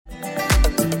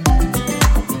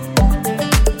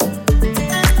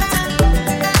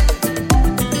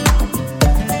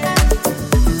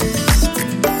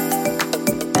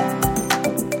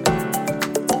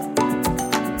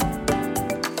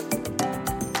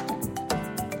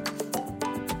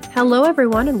Hello,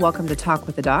 everyone, and welcome to Talk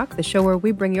with the Doc, the show where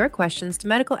we bring your questions to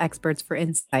medical experts for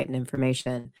insight and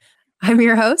information. I'm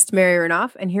your host, Mary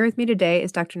Renoff, and here with me today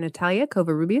is Dr. Natalia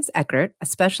Covarrubias-Eckert, a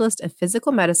specialist of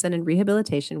physical medicine and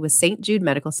rehabilitation with St. Jude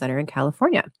Medical Center in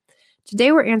California.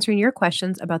 Today, we're answering your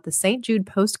questions about the St. Jude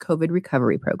Post-COVID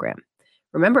Recovery Program.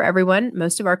 Remember, everyone,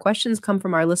 most of our questions come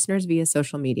from our listeners via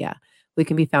social media. We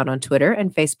can be found on Twitter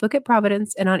and Facebook at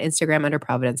Providence and on Instagram under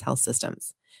Providence Health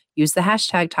Systems. Use the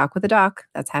hashtag #TalkWithTheDoc,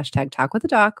 that's hashtag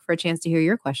 #TalkWithTheDoc, for a chance to hear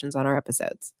your questions on our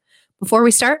episodes. Before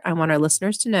we start, I want our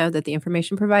listeners to know that the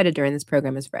information provided during this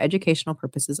program is for educational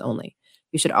purposes only.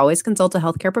 You should always consult a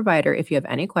healthcare provider if you have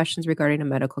any questions regarding a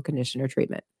medical condition or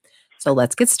treatment. So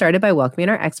let's get started by welcoming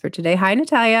our expert today. Hi,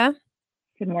 Natalia.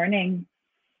 Good morning.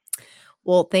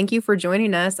 Well, thank you for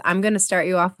joining us. I'm going to start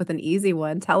you off with an easy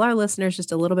one. Tell our listeners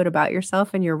just a little bit about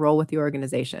yourself and your role with the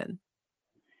organization.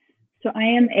 So I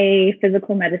am a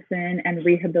physical medicine and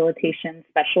rehabilitation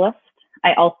specialist.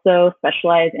 I also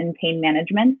specialize in pain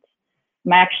management.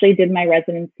 I actually did my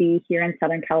residency here in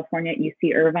Southern California at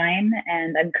UC Irvine,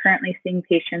 and I'm currently seeing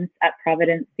patients at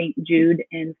Providence St. Jude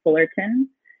in Fullerton.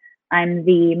 I'm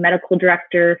the medical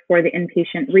director for the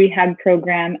inpatient rehab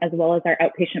program, as well as our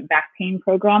outpatient back pain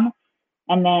program.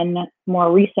 And then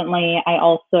more recently, I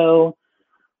also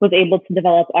was able to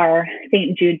develop our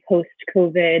St. Jude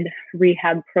post-COVID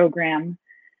rehab program.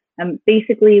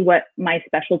 Basically, what my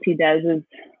specialty does is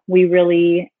we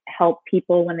really help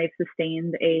people when they've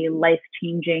sustained a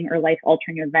life-changing or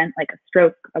life-altering event like a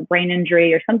stroke, a brain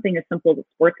injury, or something as simple as a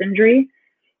sports injury.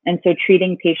 And so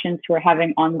treating patients who are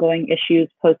having ongoing issues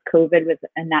post-COVID was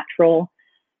a natural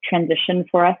transition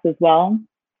for us as well.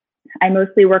 I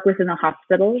mostly work within the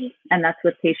hospitals, and that's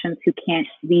with patients who can't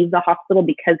leave the hospital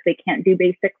because they can't do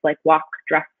basics like walk,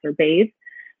 dress, or bathe.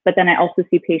 But then I also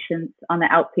see patients on the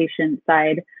outpatient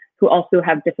side who also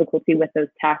have difficulty with those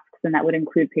tasks, and that would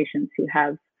include patients who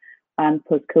have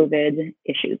post-COVID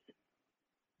issues.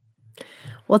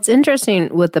 Well, it's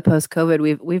interesting with the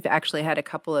post-COVID. We've actually had a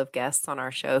couple of guests on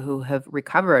our show who have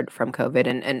recovered from COVID,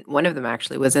 and one of them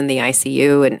actually was in the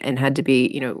ICU and had to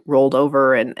be, rolled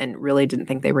over and really didn't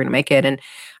think they were going to make it. And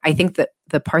I think that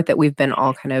the part that we've been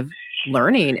all kind of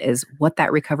learning is what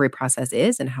that recovery process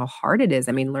is and how hard it is.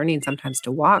 I mean, learning sometimes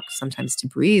to walk, sometimes to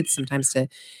breathe, sometimes to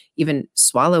even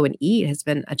swallow and eat has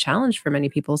been a challenge for many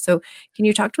people. So can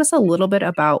you talk to us a little bit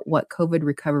about what COVID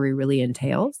recovery really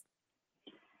entails?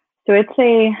 So it's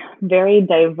a very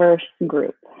diverse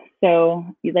group. So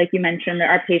like you mentioned, there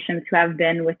are patients who have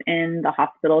been within the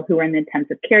hospital, who are in the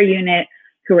intensive care unit,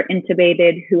 who were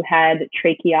intubated, who had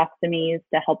tracheostomies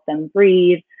to help them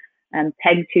breathe,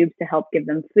 peg tubes to help give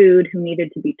them food, who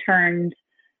needed to be turned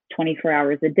 24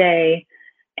 hours a day.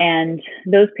 And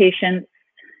those patients,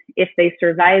 if they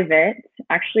survive it,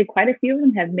 actually quite a few of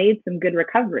them have made some good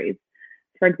recoveries.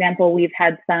 For example, we've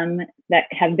had some that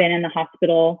have been in the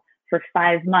hospital for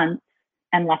 5 months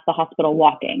and left the hospital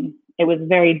walking. It was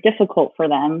very difficult for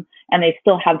them, and they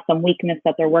still have some weakness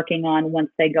that they're working on once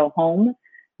they go home,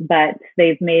 but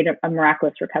they've made a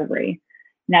miraculous recovery.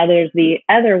 Now there's the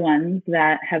other ones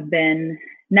that have been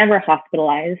never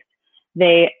hospitalized.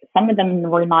 Some of them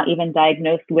were not even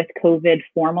diagnosed with COVID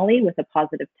formally with a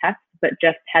positive test, but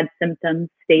just had symptoms,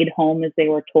 stayed home as they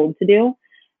were told to do,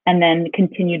 and then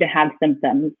continue to have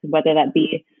symptoms, whether that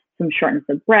be some shortness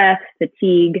of breath,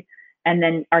 fatigue, and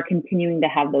then are continuing to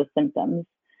have those symptoms.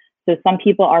 So some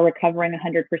people are recovering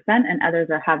 100% and others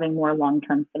are having more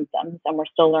long-term symptoms, and we're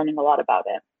still learning a lot about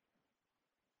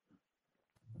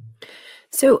it.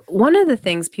 So one of the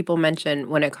things people mention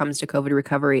when it comes to COVID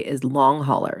recovery is long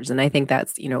haulers. And I think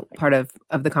that's, part of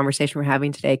the conversation we're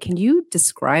having today. Can you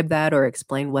describe that or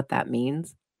explain what that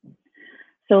means?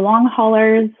 So long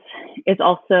haulers is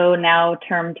also now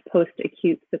termed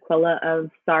post-acute sequela of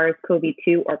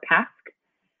SARS-CoV-2 or PASC.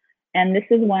 And this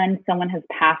is when someone has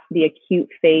passed the acute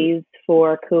phase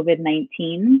for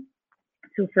COVID-19.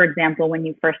 So for example, when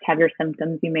you first have your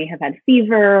symptoms, you may have had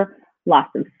fever, loss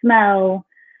of smell,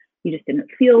 you just didn't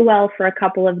feel well for a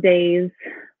couple of days,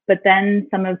 but then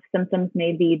some of the symptoms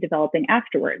may be developing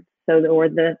afterwards. Or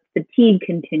the fatigue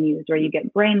continues, or you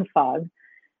get brain fog.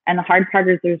 And the hard part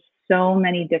is there's so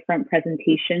many different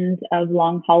presentations of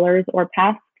long haulers or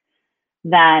PASC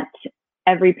that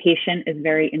every patient is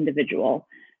very individual.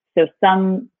 So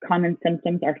some common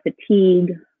symptoms are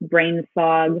fatigue, brain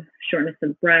fog, shortness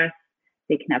of breath.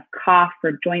 They can have cough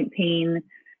or joint pain,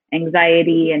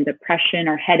 anxiety and depression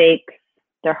or headaches.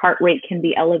 Their heart rate can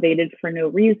be elevated for no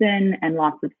reason, and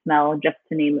loss of smell, just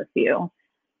to name a few.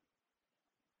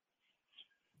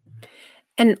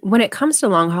 And when it comes to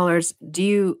long haulers,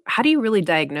 how do you really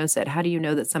diagnose it? How do you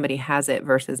know that somebody has it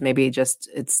versus maybe just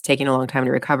it's taking a long time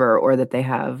to recover or that they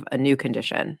have a new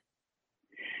condition?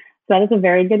 So that is a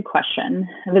very good question.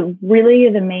 Really,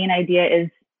 the main idea is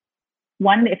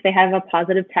one, if they have a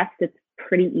positive test, it's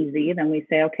pretty easy. Then we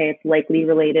say, okay, it's likely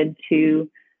related to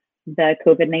the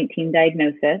COVID-19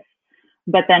 diagnosis.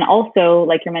 But then also,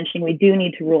 like you're mentioning, we do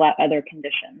need to rule out other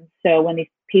conditions. So when these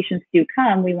patients do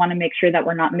come, we want to make sure that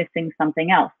we're not missing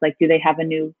something else. Like, do they have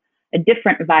a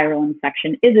different viral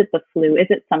infection? Is it the flu? Is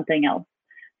it something else?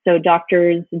 So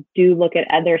doctors do look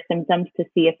at other symptoms to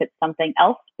see if it's something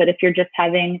else. But if you're just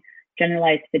having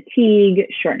generalized fatigue,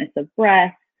 shortness of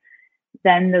breath,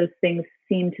 then those things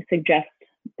seem to suggest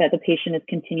that the patient is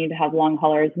continuing to have long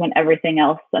haulers when everything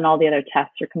else and all the other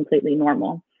tests are completely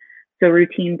normal. So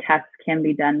routine tests can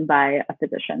be done by a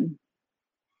physician.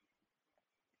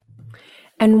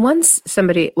 And once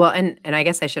somebody, well, and I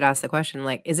guess I should ask the question,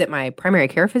 like, is it my primary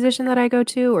care physician that I go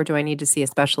to, or do I need to see a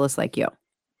specialist like you?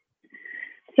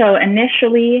 So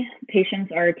initially,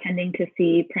 patients are tending to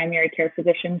see primary care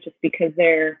physicians just because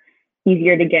they're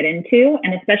easier to get into.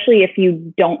 And especially if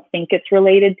you don't think it's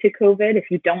related to COVID, if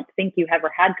you don't think you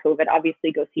ever had COVID,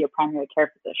 obviously go see your primary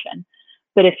care physician.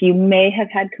 But if you may have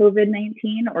had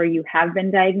COVID-19 or you have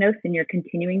been diagnosed and you're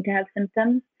continuing to have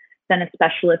symptoms, then a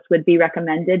specialist would be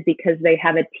recommended because they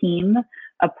have a team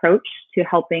approach to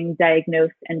helping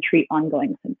diagnose and treat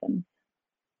ongoing symptoms.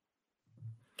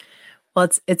 Well,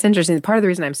 it's interesting. Part of the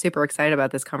reason I'm super excited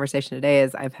about this conversation today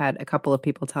is I've had a couple of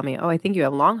people tell me, "Oh, I think you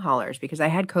have long haulers," because I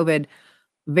had COVID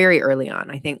very early on.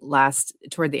 I think last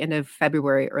toward the end of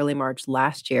February, early March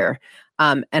last year.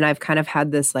 And I've kind of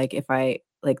had this like if I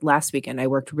like last weekend I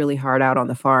worked really hard out on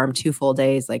the farm, 2 full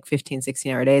days, like 15,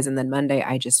 16-hour days. And then Monday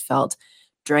I just felt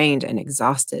drained and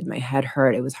exhausted. My head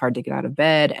hurt. It was hard to get out of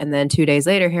bed. And then 2 days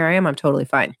later, here I am, I'm totally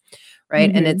fine. Right.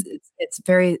 And Mm-hmm.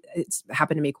 it's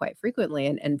happened to me quite frequently.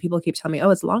 And people keep telling me, oh,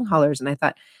 it's long haulers. And I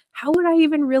thought, how would I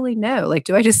even really know? Like,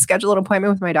 do I just schedule an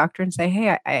appointment with my doctor and say,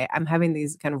 hey, I'm having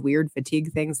these kind of weird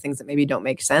fatigue things that maybe don't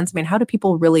make sense? I mean, how do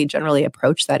people really generally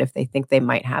approach that if they think they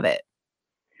might have it?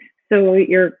 So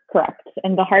you're correct.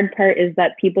 And the hard part is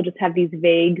that people just have these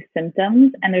vague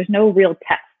symptoms and there's no real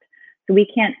test. So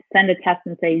we can't send a test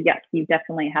and say, yes, you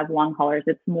definitely have long haulers.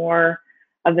 It's more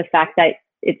of the fact that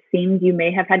it seems you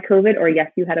may have had COVID or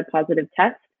yes, you had a positive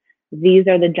test. These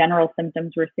are the general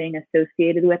symptoms we're seeing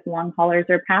associated with long haulers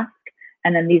or PASC.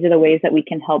 And then these are the ways that we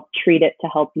can help treat it to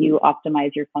help you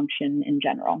optimize your function in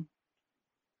general.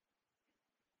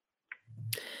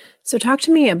 So talk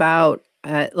to me about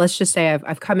let's just say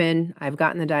I've come in, I've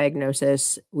gotten the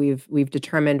diagnosis, we've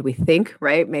determined, we think,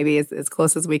 right? Maybe as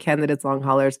close as we can that it's long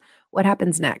haulers. What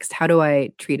happens next? How do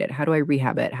I treat it? How do I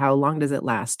rehab it? How long does it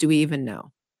last? Do we even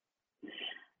know?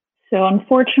 So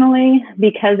unfortunately,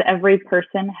 because every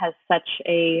person has such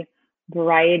a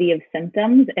variety of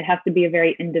symptoms, it has to be a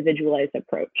very individualized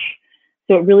approach.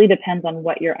 So it really depends on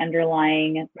what your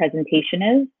underlying presentation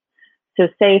is. So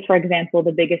say, for example,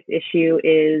 the biggest issue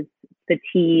is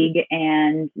fatigue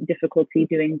and difficulty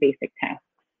doing basic tasks.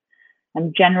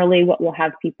 Generally, what we'll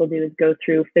have people do is go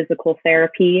through physical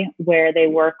therapy where they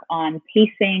work on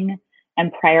pacing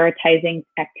and prioritizing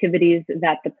activities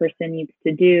that the person needs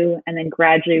to do, and then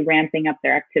gradually ramping up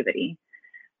their activity.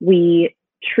 We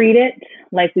treat it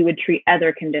like we would treat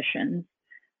other conditions.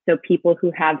 So people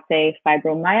who have, say,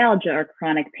 fibromyalgia or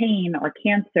chronic pain or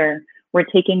cancer, we're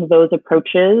taking those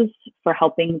approaches for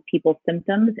helping people's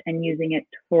symptoms and using it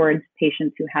towards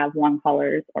patients who have long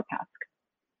haulers or PASC.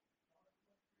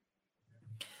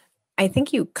 I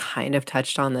think you kind of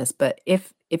touched on this, but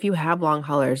if you have long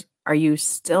haulers, are you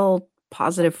still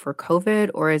positive for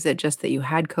COVID, or is it just that you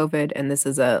had COVID and this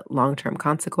is a long-term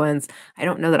consequence? I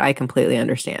don't know that I completely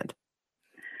understand.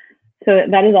 So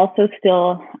that is also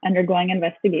still undergoing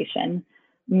investigation.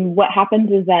 What happens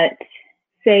is that,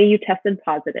 say you tested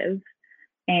positive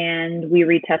and we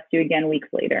retest you again weeks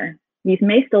later. You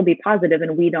may still be positive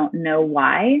and we don't know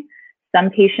why. Some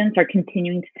patients are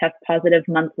continuing to test positive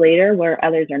months later where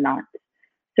others are not.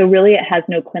 So really it has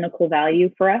no clinical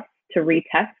value for us to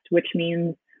retest, which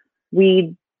means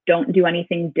we don't do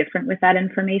anything different with that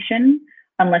information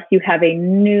unless you have a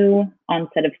new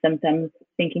onset of symptoms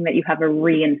thinking that you have a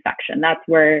reinfection. That's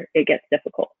where it gets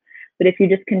difficult. But if you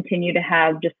just continue to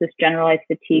have just this generalized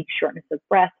fatigue, shortness of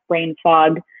breath, brain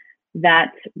fog,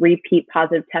 that repeat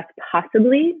positive test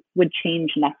possibly would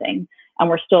change nothing. And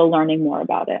we're still learning more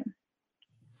about it.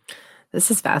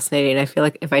 This is fascinating. I feel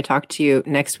like if I talk to you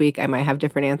next week, I might have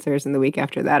different answers, and the week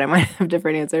after that, I might have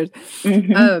different answers.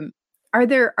 Mm-hmm. Um, Are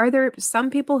there some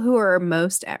people who are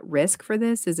most at risk for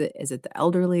this? Is it the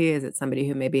elderly? Is it somebody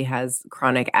who maybe has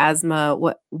chronic asthma?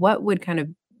 What would kind of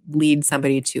lead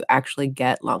somebody to actually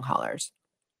get long haulers?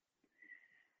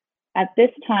 At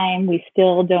this time, we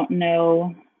still don't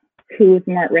know who's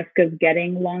more at risk of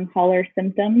getting long hauler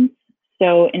symptoms.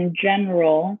 So, in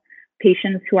general,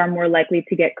 patients who are more likely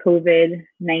to get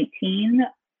COVID-19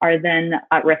 are then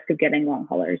at risk of getting long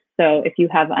haulers. So, if you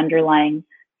have underlying,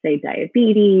 say,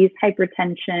 diabetes,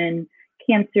 hypertension,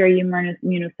 cancer,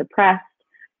 immunosuppressed,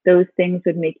 those things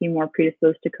would make you more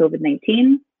predisposed to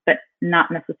COVID-19, but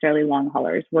not necessarily long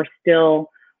haulers. We're still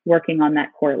working on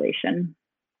that correlation.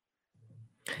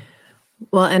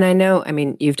 Well, and I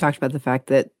mean, you've talked about the fact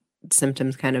that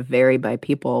symptoms kind of vary by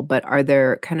people, but are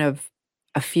there kind of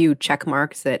a few check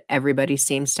marks that everybody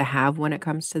seems to have when it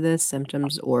comes to this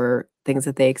symptoms or things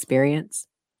that they experience?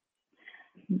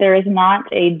 There is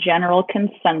not a general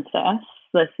consensus.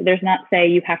 There's not say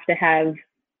you have to have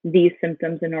these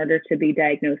symptoms in order to be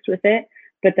diagnosed with it,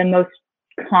 but the most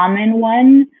common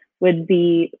one would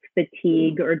be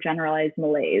fatigue or generalized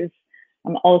malaise.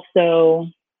 Also,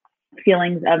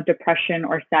 feelings of depression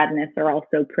or sadness are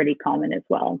also pretty common as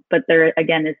well. But there,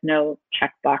 again, is no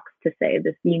checkbox to say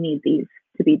this, you need these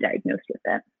to be diagnosed with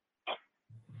it.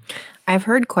 I've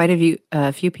heard quite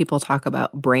a few people talk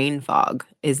about brain fog.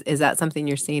 Is that something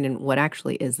you're seeing, and what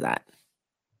actually is that?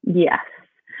 Yes.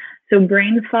 So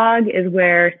brain fog is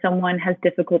where someone has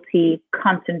difficulty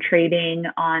concentrating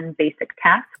on basic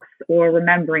tasks or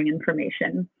remembering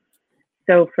information.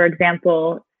 So for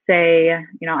example, say,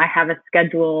 I have a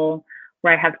schedule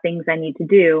where I have things I need to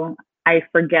do, I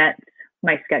forget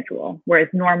my schedule. Whereas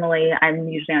normally I'm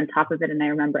usually on top of it and I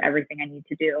remember everything I need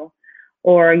to do.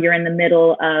 Or you're in the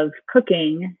middle of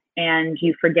cooking and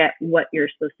you forget what you're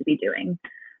supposed to be doing.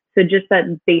 So just that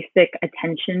basic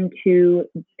attention to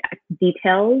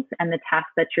details and the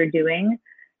tasks that you're doing,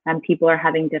 people are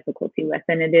having difficulty with,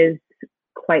 and it is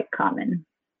quite common.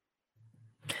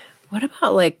 What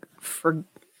about like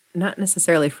not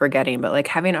necessarily forgetting, but like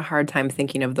having a hard time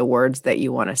thinking of the words that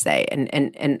you want to say?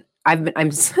 And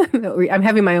I'm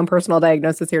having my own personal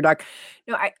diagnosis here, doc.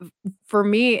 For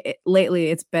me lately,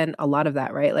 it's been a lot of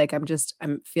that, right? Like I'm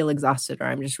feel exhausted or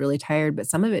I'm just really tired. But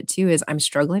some of it too is I'm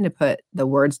struggling to put the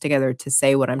words together to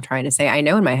say what I'm trying to say. I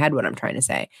know in my head what I'm trying to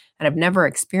say, and I've never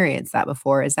experienced that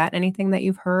before. Is that anything that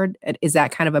you've heard? Is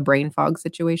that kind of a brain fog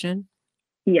situation?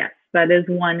 Yes, that is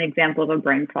one example of a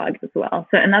brain fog as well.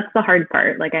 So, and that's the hard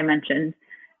part, like I mentioned,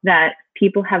 that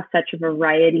people have such a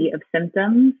variety of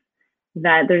symptoms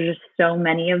that there's just so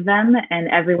many of them, and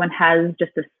everyone has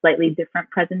just a slightly different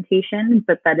presentation,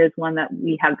 but that is one that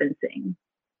we have been seeing.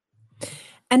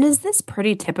 And is this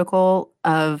pretty typical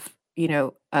of,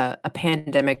 a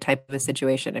pandemic type of a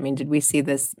situation? I mean, did we see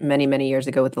this many, many years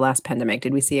ago with the last pandemic?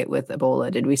 Did we see it with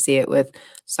Ebola? Did we see it with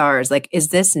SARS? Like, is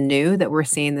this new that we're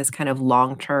seeing this kind of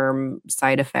long-term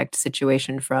side effect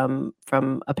situation from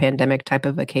a pandemic type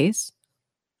of a case?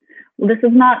 Well, this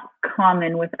is not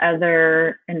common with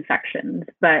other infections,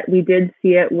 but we did see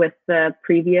it with the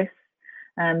previous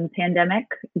pandemic,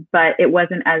 but it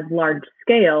wasn't as large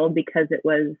scale because it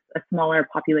was a smaller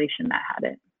population that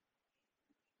had it.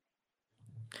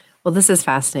 Well, this is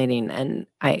fascinating, and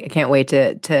I can't wait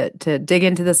to dig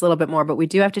into this a little bit more, but we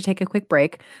do have to take a quick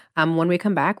break. When we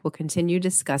come back, we'll continue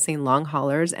discussing long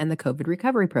haulers and the COVID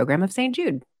recovery program of St.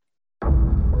 Jude.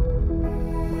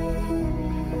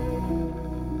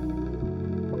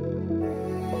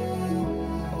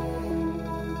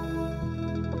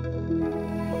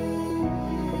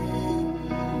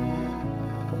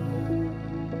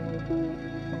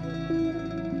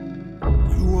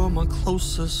 My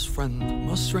closest friend,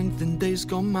 my strength in days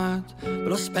gone mad,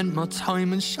 but I spent my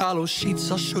time in shallow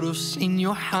sheets. I should have seen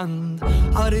your hand.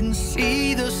 I didn't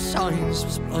see the signs,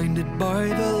 was blinded by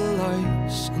the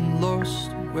lights and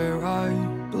lost where I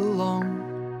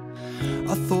belong.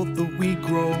 I thought that we'd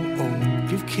grow old,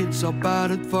 give kids our bad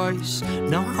advice.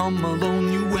 Now I'm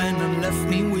alone, you went and left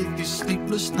me with these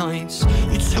sleepless nights.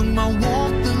 You took my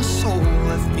warmth and soul,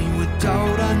 left me with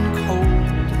doubt and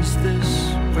cold. Is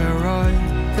this where I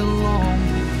belong?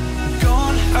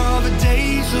 Gone are the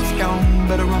days of young,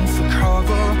 better run for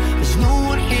cover. There's no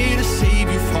one here to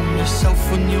save you from yourself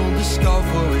when you'll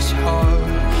discover it's hard.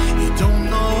 You don't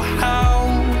know how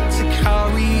to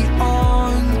carry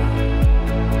on.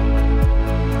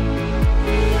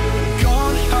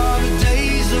 Gone are the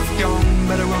days of young,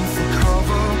 better run for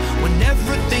cover when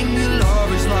everything you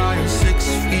love is lying 6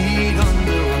 feet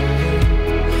under.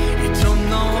 You don't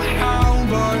know how,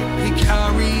 but you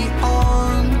carry on.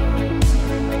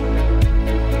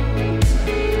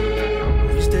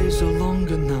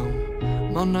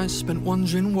 My nights spent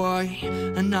wondering why.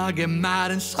 And I get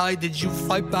mad inside, did you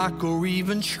fight back or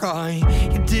even try?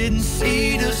 You didn't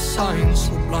see the signs,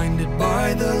 so blinded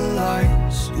by the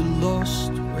lights. You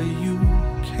lost where you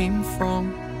came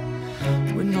from.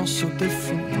 We're not so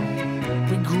different,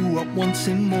 we grew up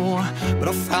wanting more. But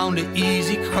I found it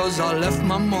easy cause I left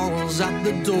my morals at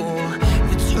the door.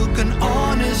 You took an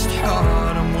honest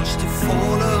heart and watched it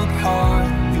fall apart.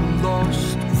 You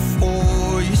lost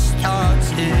before you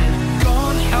started.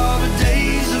 Gone are the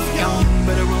days of young,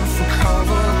 better run for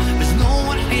cover. There's no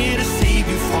one here to save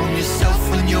you from yourself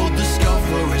when you'll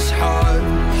discover it's hard.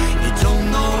 You don't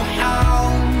know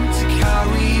how to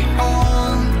carry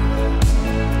on.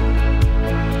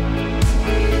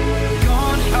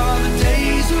 Gone are the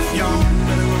days of young,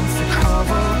 better run for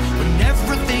cover. When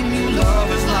everything you love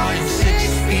is lying 6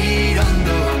 feet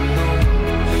under.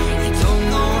 You don't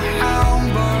know how,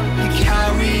 but you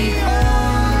carry on.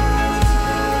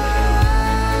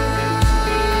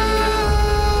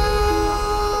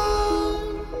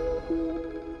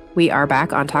 We are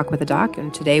back on Talk with the Doc,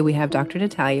 and today we have Dr.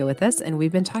 Natalia with us, and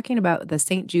we've been talking about the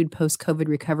St. Jude Post-COVID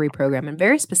Recovery Program, and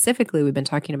very specifically, we've been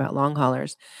talking about long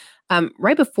haulers.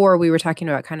 Right before, we were talking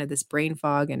about kind of this brain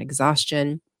fog and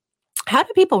exhaustion. How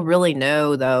do people really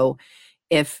know, though,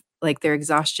 if like their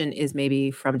exhaustion is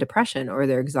maybe from depression or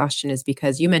their exhaustion is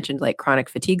because you mentioned like chronic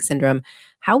fatigue syndrome?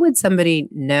 How would somebody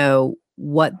know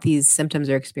what these symptoms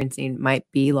they're experiencing might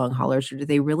be long haulers, or do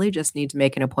they really just need to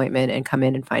make an appointment and come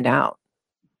in and find out?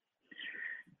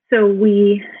 So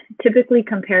we typically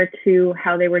compare to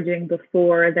how they were doing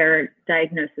before their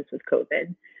diagnosis with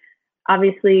COVID.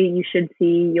 Obviously, you should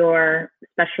see your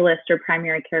specialist or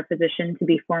primary care physician to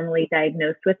be formally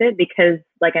diagnosed with it because,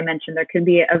 like I mentioned, there could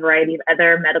be a variety of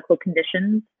other medical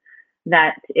conditions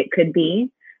that it could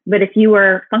be. But if you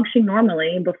were functioning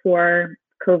normally before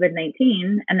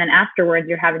COVID-19 and then afterwards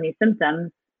you're having these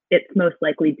symptoms, it's most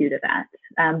likely due to that.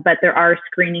 But there are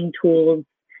screening tools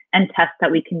and tests that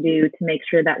we can do to make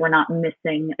sure that we're not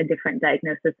missing a different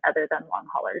diagnosis other than long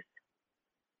haulers.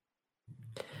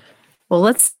 Well,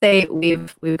 let's say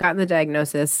we've gotten the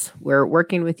diagnosis, we're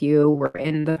working with you, we're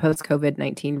in the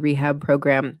post-COVID-19 rehab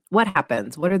program. What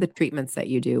happens? What are the treatments that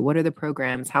you do? What are the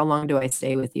programs? How long do I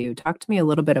stay with you? Talk to me a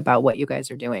little bit about what you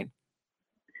guys are doing.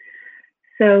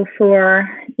 So for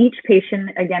each patient,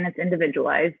 again, it's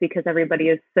individualized because everybody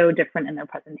is so different in their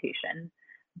presentation.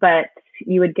 But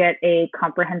you would get a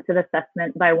comprehensive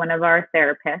assessment by one of our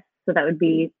therapists. So that would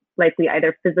be likely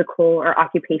either physical or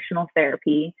occupational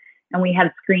therapy. And we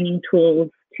have screening tools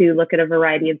to look at a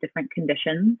variety of different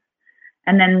conditions.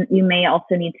 And then you may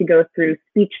also need to go through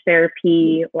speech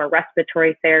therapy or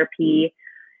respiratory therapy,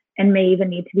 and may even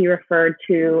need to be referred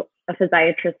to a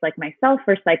physiatrist like myself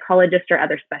or psychologist or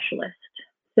other specialist.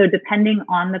 So depending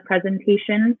on the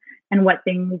presentation and what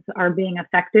things are being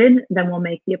affected, then we'll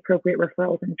make the appropriate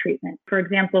referrals and treatment. For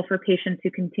example, for patients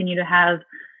who continue to have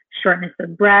shortness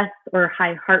of breath or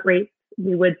high heart rates,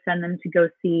 we would send them to go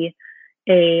see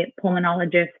a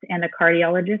pulmonologist and a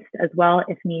cardiologist as well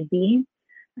if need be,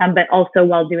 but also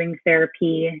while doing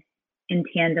therapy in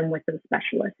tandem with those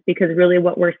specialists, because really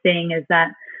what we're seeing is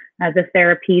that the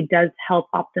therapy does help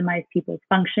optimize people's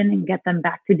function and get them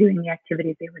back to doing the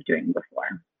activities they were doing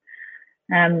before.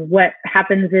 What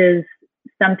happens is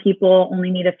some people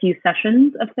only need a few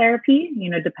sessions of therapy,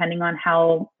 depending on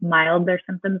how mild their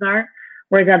symptoms are,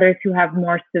 whereas others who have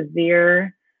more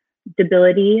severe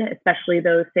debility, especially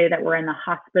those, say, that were in the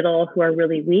hospital who are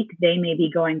really weak, they may be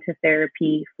going to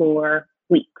therapy for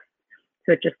weeks.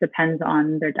 So it just depends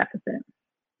on their deficit.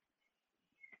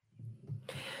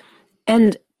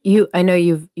 And I know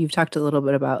you've talked a little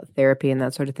bit about therapy and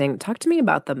that sort of thing. Talk to me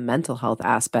about the mental health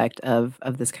aspect of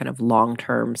this kind of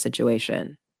long-term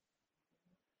situation.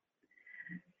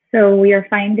 So we are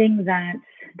finding that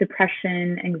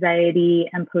depression, anxiety,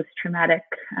 and post-traumatic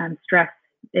stress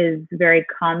is very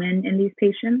common in these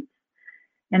patients.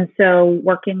 And so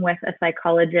working with a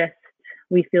psychologist,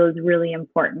 we feel is really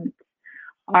important.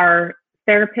 Our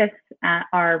therapists at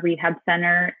our rehab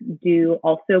center do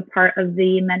also part of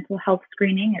the mental health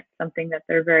screening. It's something that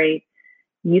they're very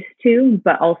used to,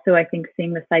 but also I think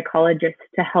seeing the psychologist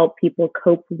to help people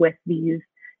cope with these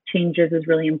changes is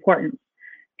really important.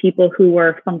 People who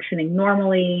were functioning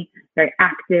normally, very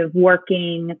active,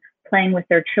 working, playing with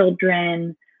their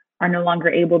children, are no longer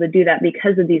able to do that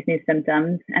because of these new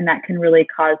symptoms, and that can really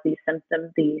cause these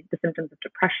symptoms, the symptoms of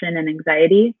depression and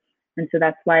anxiety. And so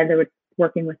that's why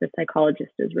working with a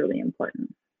psychologist is really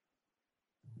important.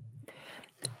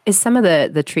 Is some of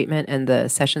the treatment and the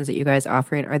sessions that you guys are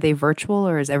offering, are they virtual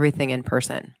or is everything in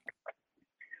person?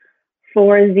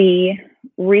 For the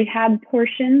rehab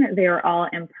portion, they are all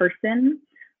in person.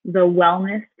 The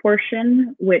wellness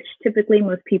portion, which typically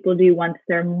most people do once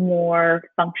they're more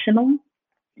functional,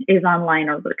 is online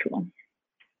or virtual.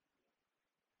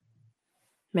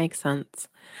 Makes sense.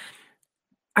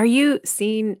 Are you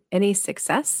seeing any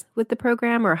success with the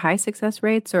program or high success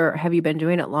rates, or have you been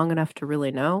doing it long enough to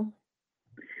really know?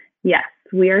 Yes,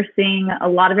 we are seeing a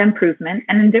lot of improvement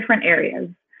and in different areas.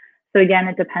 So again,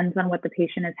 it depends on what the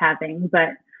patient is having.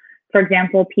 But for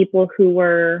example, people who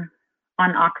were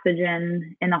on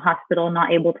oxygen in a hospital,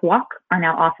 not able to walk, are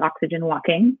now off oxygen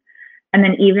walking. And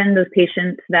then even those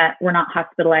patients that were not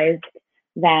hospitalized,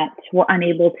 that were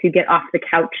unable to get off the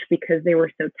couch because they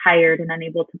were so tired and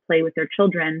unable to play with their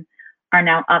children, are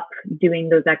now up doing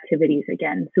those activities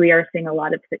again. So we are seeing a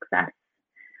lot of success.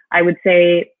 I would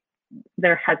say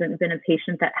there hasn't been a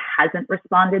patient that hasn't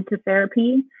responded to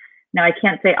therapy. Now, I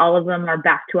can't say all of them are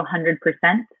back to 100%,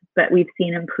 but we've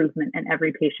seen improvement in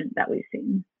every patient that we've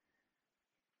seen.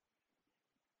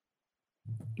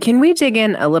 Can we dig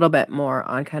in a little bit more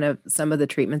on kind of some of the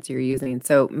treatments you're using?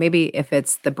 So maybe if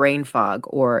it's the brain fog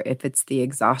or if it's the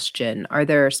exhaustion, are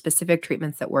there specific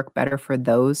treatments that work better for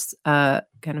those kind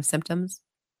of symptoms?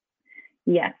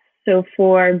 Yes. So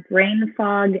for brain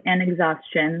fog and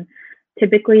exhaustion,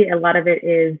 typically a lot of it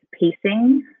is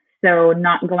pacing. So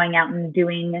not going out and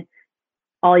doing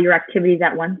all your activities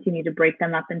at once. You need to break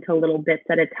them up into little bits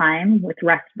at a time with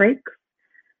rest breaks.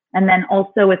 And then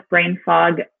also with brain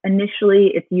fog,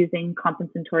 initially it's using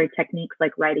compensatory techniques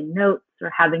like writing notes or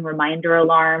having reminder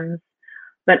alarms,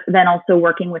 but then also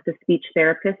working with a speech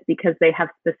therapist because they have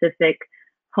specific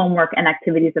homework and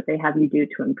activities that they have you do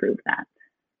to improve that.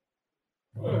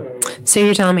 So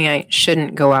you're telling me I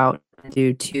shouldn't go out and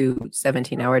do 2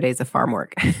 17-hour days of farm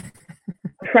work?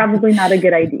 Probably not a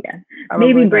good idea.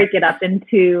 Maybe break it up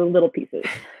into little pieces.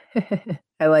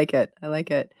 I like it. I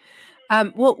like it.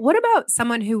 Well, what about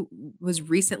someone who was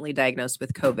recently diagnosed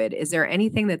with COVID? Is there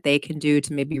anything that they can do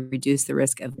to maybe reduce the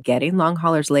risk of getting long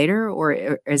haulers later, or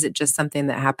is it just something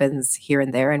that happens here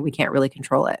and there and we can't really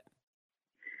control it?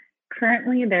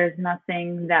 Currently, there's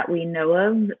nothing that we know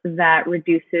of that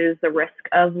reduces the risk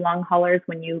of long haulers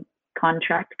when you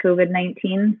contract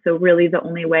COVID-19. So really the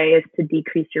only way is to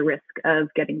decrease your risk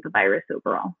of getting the virus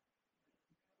overall.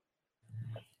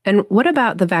 And what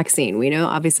about the vaccine? We know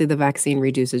obviously the vaccine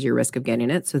reduces your risk of getting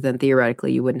it. So then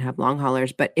theoretically you wouldn't have long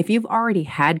haulers. But if you've already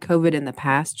had COVID in the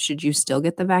past, should you still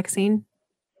get the vaccine?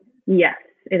 Yes,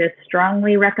 it is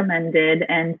strongly recommended,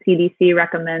 and CDC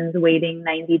recommends waiting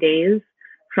 90 days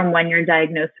from when you're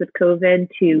diagnosed with COVID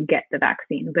to get the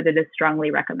vaccine, but it is strongly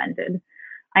recommended.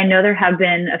 I know there have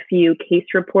been a few case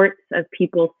reports of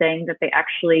people saying that they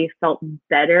actually felt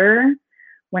better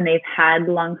when they've had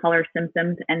long hauler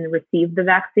symptoms and received the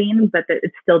vaccine, but that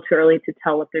it's still too early to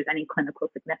tell if there's any clinical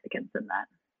significance in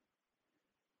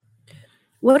that.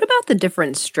 What about the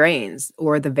different strains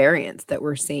or the variants that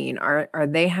we're seeing? Are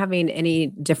they having any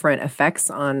different effects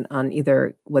on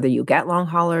either whether you get long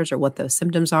haulers or what those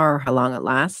symptoms are or how long it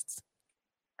lasts?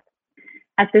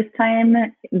 At this time,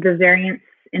 the variants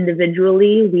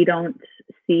individually, we don't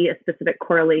see a specific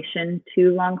correlation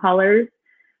to long haulers,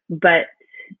 but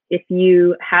if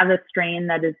you have a strain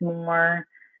that is more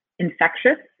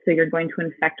infectious, so you're going to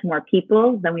infect more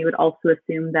people, then we would also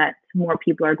assume that more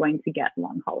people are going to get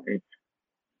long haulers.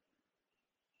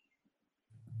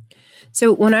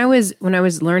 So when I was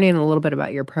learning a little bit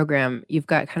about your program, you've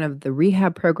got kind of the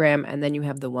rehab program and then you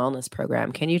have the wellness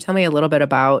program. Can you tell me a little bit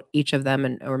about each of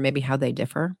them or maybe how they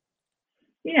differ?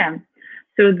 Yeah.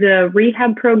 So the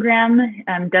rehab program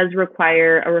does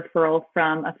require a referral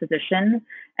from a physician,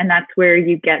 and that's where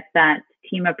you get that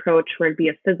team approach where it'd be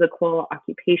a physical,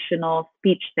 occupational,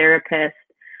 speech therapist,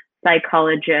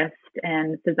 psychologist,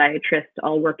 and physiatrist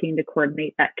all working to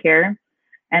coordinate that care.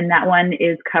 And that one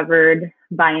is covered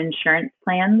by insurance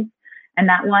plans. And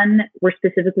that one, we're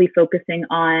specifically focusing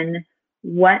on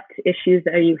what issues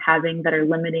are you having that are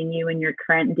limiting you in your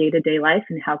current day-to-day life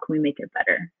and how can we make it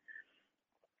better.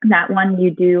 That one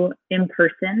you do in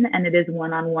person and it is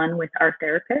one-on-one with our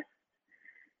therapist.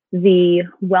 The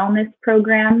wellness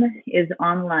program is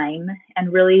online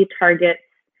and really targets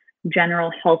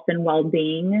general health and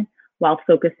well-being while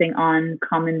focusing on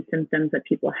common symptoms that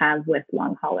people have with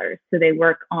long haulers. So they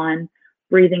work on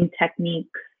breathing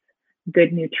techniques,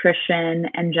 good nutrition,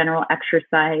 and general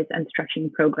exercise and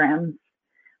stretching programs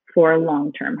for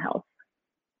long-term health.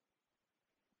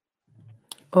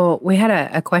 Oh, we had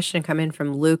a question come in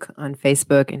from Luke on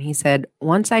Facebook, and he said,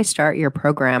 once I start your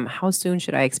program, how soon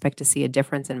should I expect to see a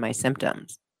difference in my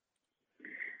symptoms?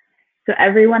 So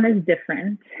everyone is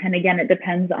different. And again, it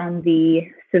depends on the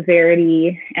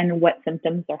severity and what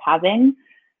symptoms they're having.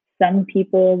 Some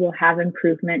people will have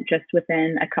improvement just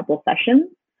within a couple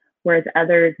sessions. whereas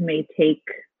others may take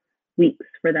weeks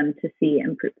for them to see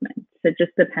improvement. So it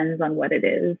just depends on what it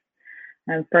is.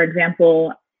 For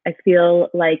example, I feel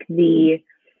like the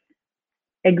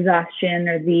exhaustion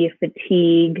or the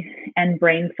fatigue and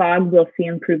brain fog will see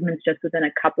improvements just within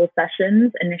a couple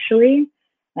sessions initially.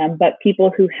 But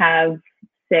people who have,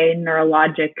 say,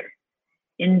 neurologic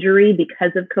injury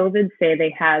because of COVID, say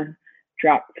they have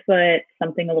dropped foot,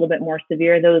 something a little bit more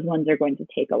severe, those ones are going to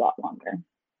take a lot longer.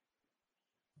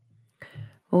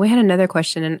 Well, we had another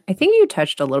question, and I think you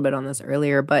touched a little bit on this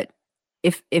earlier, but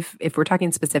if we're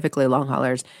talking specifically long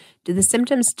haulers, do the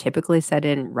symptoms typically set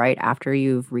in right after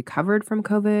you've recovered from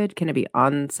COVID? Can it be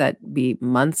onset be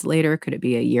months later? Could it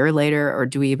be a year later, or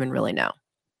do we even really know?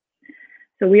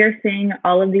 So we are seeing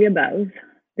all of the above.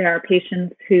 There are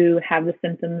patients who have the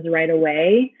symptoms right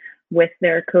away with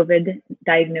their COVID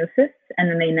diagnosis, and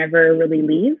then they never really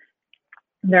leave.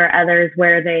 There are others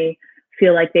where they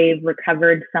feel like they've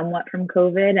recovered somewhat from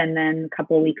COVID, and then a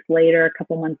couple weeks later, a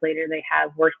couple months later, they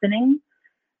have worsening.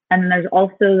 And then there's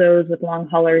also those with long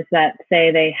haulers that say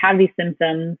they have these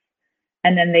symptoms,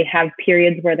 and then they have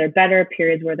periods where they're better,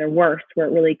 periods where they're worse, where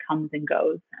it really comes and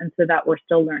goes. And so that we're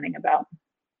still learning about.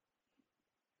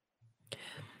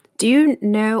 Do you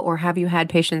know, or have you had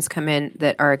patients come in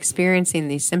that are experiencing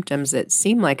these symptoms that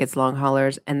seem like it's long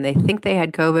haulers and they think they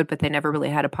had COVID, but they never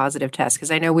really had a positive test? Because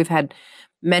I know we've had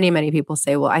many, many people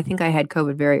say, well, I think I had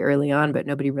COVID very early on, but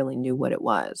nobody really knew what it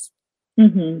was.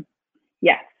 Mm-hmm.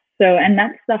 Yes. So, and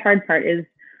that's the hard part is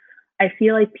I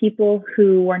feel like people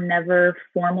who were never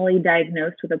formally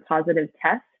diagnosed with a positive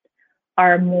test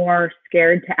are more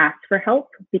scared to ask for help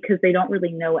because they don't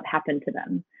really know what happened to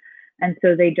them. And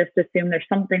so they just assume there's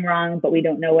something wrong, but we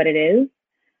don't know what it is.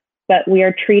 But we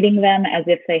are treating them as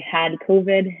if they had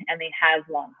COVID and they have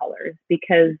long haulers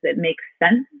because it makes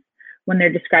sense when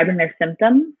they're describing their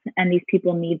symptoms, and these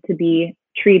people need to be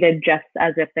treated just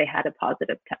as if they had a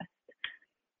positive test.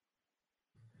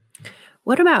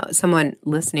 What about someone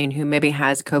listening who maybe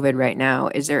has COVID right now?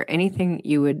 Is there anything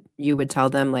you would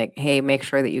tell them, like, hey, make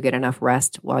sure that you get enough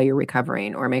rest while you're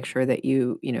recovering, or make sure that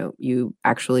you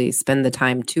actually spend the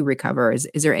time to recover? Is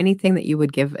there anything that you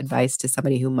would give advice to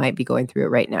somebody who might be going through it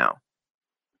right now?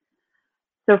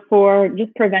 So for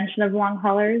just prevention of long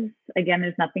haulers, again,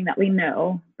 there's nothing that we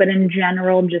know, but in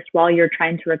general, just while you're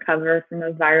trying to recover from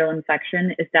a viral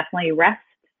infection, is definitely rest,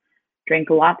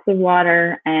 drink lots of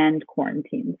water, and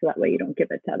quarantine. So that way you don't give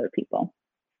it to other people.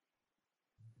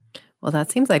 Well,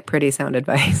 that seems like pretty sound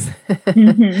advice.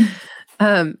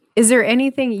 Mm-hmm. Is there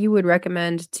anything you would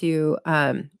recommend to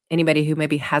anybody who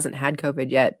maybe hasn't had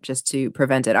COVID yet, just to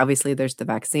prevent it? Obviously, there's the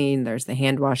vaccine, there's the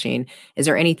hand washing. Is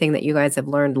there anything that you guys have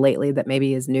learned lately that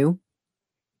maybe is new?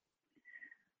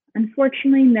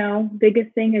 Unfortunately, no.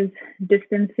 Biggest thing is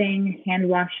distancing, hand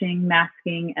washing,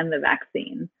 masking, and the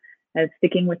vaccine.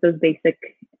 Sticking with those basic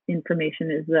information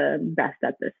is the best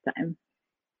at this time.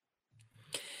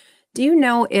 Do you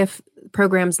know if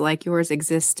programs like yours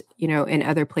exist, in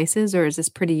other places, or is this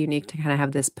pretty unique to kind of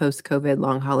have this post-COVID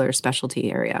long hauler specialty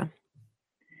area?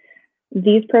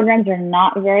 These programs are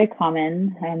not very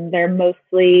common, and they're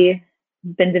mostly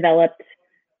been developed,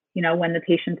 when the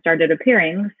patients started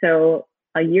appearing. So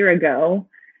a year ago,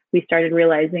 we started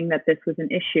realizing that this was an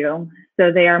issue. So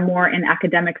they are more in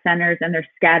academic centers and they're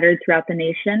scattered throughout the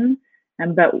nation,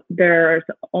 but there's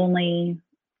only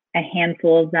a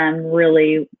handful of them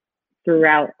really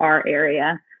throughout our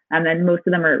area. And most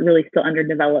of them are really still under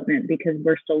development because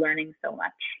we're still learning so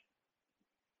much.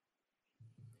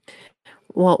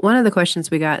 Well, one of the questions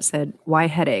we got said, why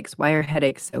headaches? Why are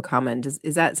headaches so common?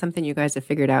 Is that something you guys have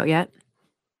figured out yet?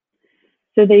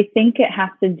 So they think it has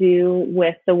to do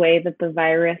with the way that the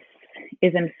virus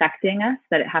is infecting us,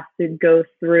 that it has to go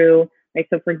through,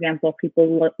 so for example,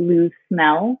 people lose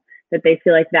smell, that they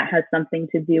feel like that has something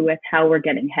to do with how we're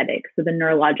getting headaches. So the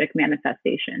neurologic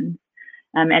manifestations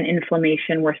and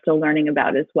inflammation we're still learning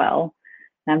about as well.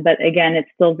 But again, it's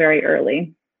still very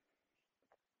early.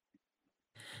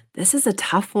 This is a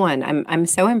tough one. I'm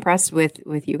so impressed with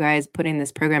you guys putting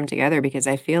this program together because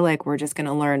I feel like we're just going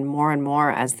to learn more and more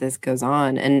as this goes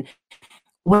on. And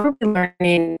what we're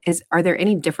learning are there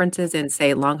any differences in,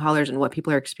 say, long haulers and what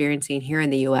people are experiencing here in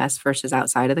the U.S. versus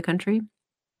outside of the country?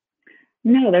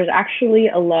 No, there's actually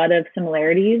a lot of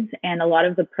similarities, and a lot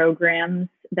of the programs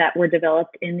that were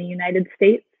developed in the United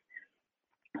States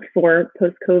for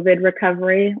post-COVID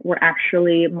recovery were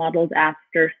actually modeled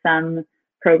after some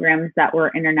programs that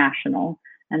were international.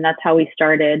 And that's how we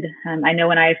started. I know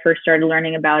when I first started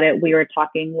learning about it, we were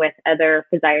talking with other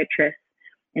physiatrists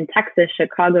in Texas,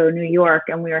 Chicago, New York,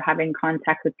 and we were having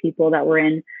contact with people that were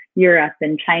in Europe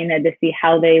and China to see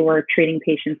how they were treating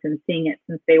patients and seeing it,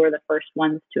 since they were the first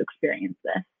ones to experience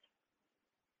this.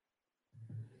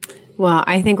 Well,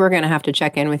 I think we're going to have to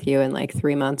check in with you in like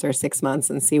 3 months or 6 months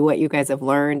and see what you guys have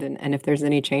learned and if there's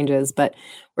any changes. But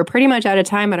we're pretty much out of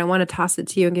time, but I want to toss it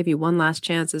to you and give you one last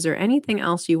chance. Is there anything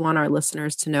else you want our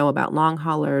listeners to know about long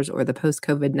haulers or the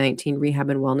post-COVID-19 rehab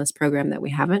and wellness program that we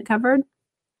haven't covered?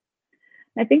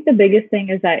 I think the biggest thing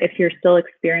is that if you're still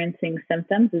experiencing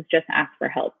symptoms, is just ask for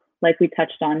help. Like we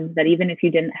touched on, that even if you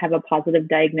didn't have a positive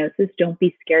diagnosis, don't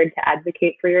be scared to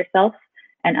advocate for yourself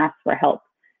and ask for help.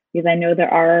 Because I know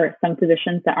there are some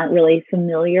physicians that aren't really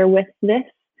familiar with this,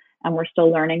 and we're still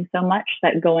learning so much,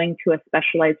 that going to a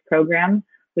specialized program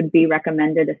would be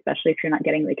recommended, especially if you're not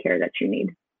getting the care that you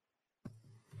need.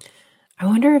 I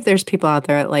wonder if there's people out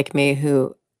there like me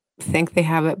who think they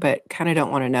have it, but kind of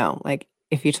don't want to know. Like,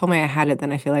 if you told me I had it,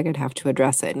 then I feel like I'd have to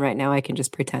address it. And right now I can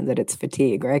just pretend that it's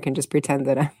fatigue, or I can just pretend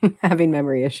that I'm having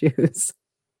memory issues.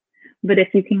 But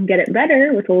if you can get it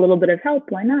better with a little bit of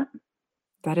help, why not?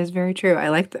 That is very true. I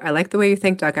like the way you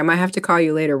think, Doc. I might have to call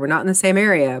you later. We're not in the same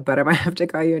area, but I might have to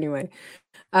call you anyway.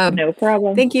 No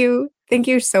problem. Thank you. Thank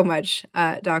you so much,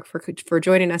 Doc, for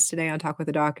joining us today on Talk with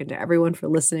the Doc, and to everyone for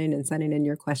listening and sending in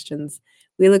your questions.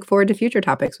 We look forward to future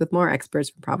topics with more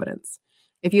experts from Providence.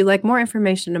 If you'd like more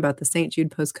information about the St. Jude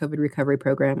Post-COVID Recovery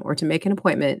Program, or to make an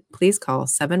appointment, please call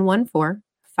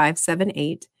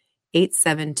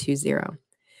 714-578-8720.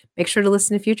 Make sure to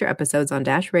listen to future episodes on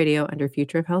Dash Radio under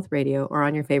Future of Health Radio, or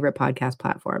on your favorite podcast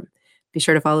platform. Be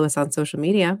sure to follow us on social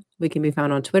media. We can be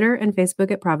found on Twitter and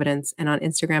Facebook at Providence, and on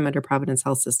Instagram under Providence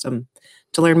Health System.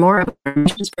 To learn more about our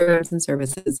missions, programs, and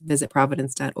services, visit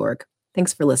providence.org.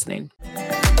 Thanks for listening.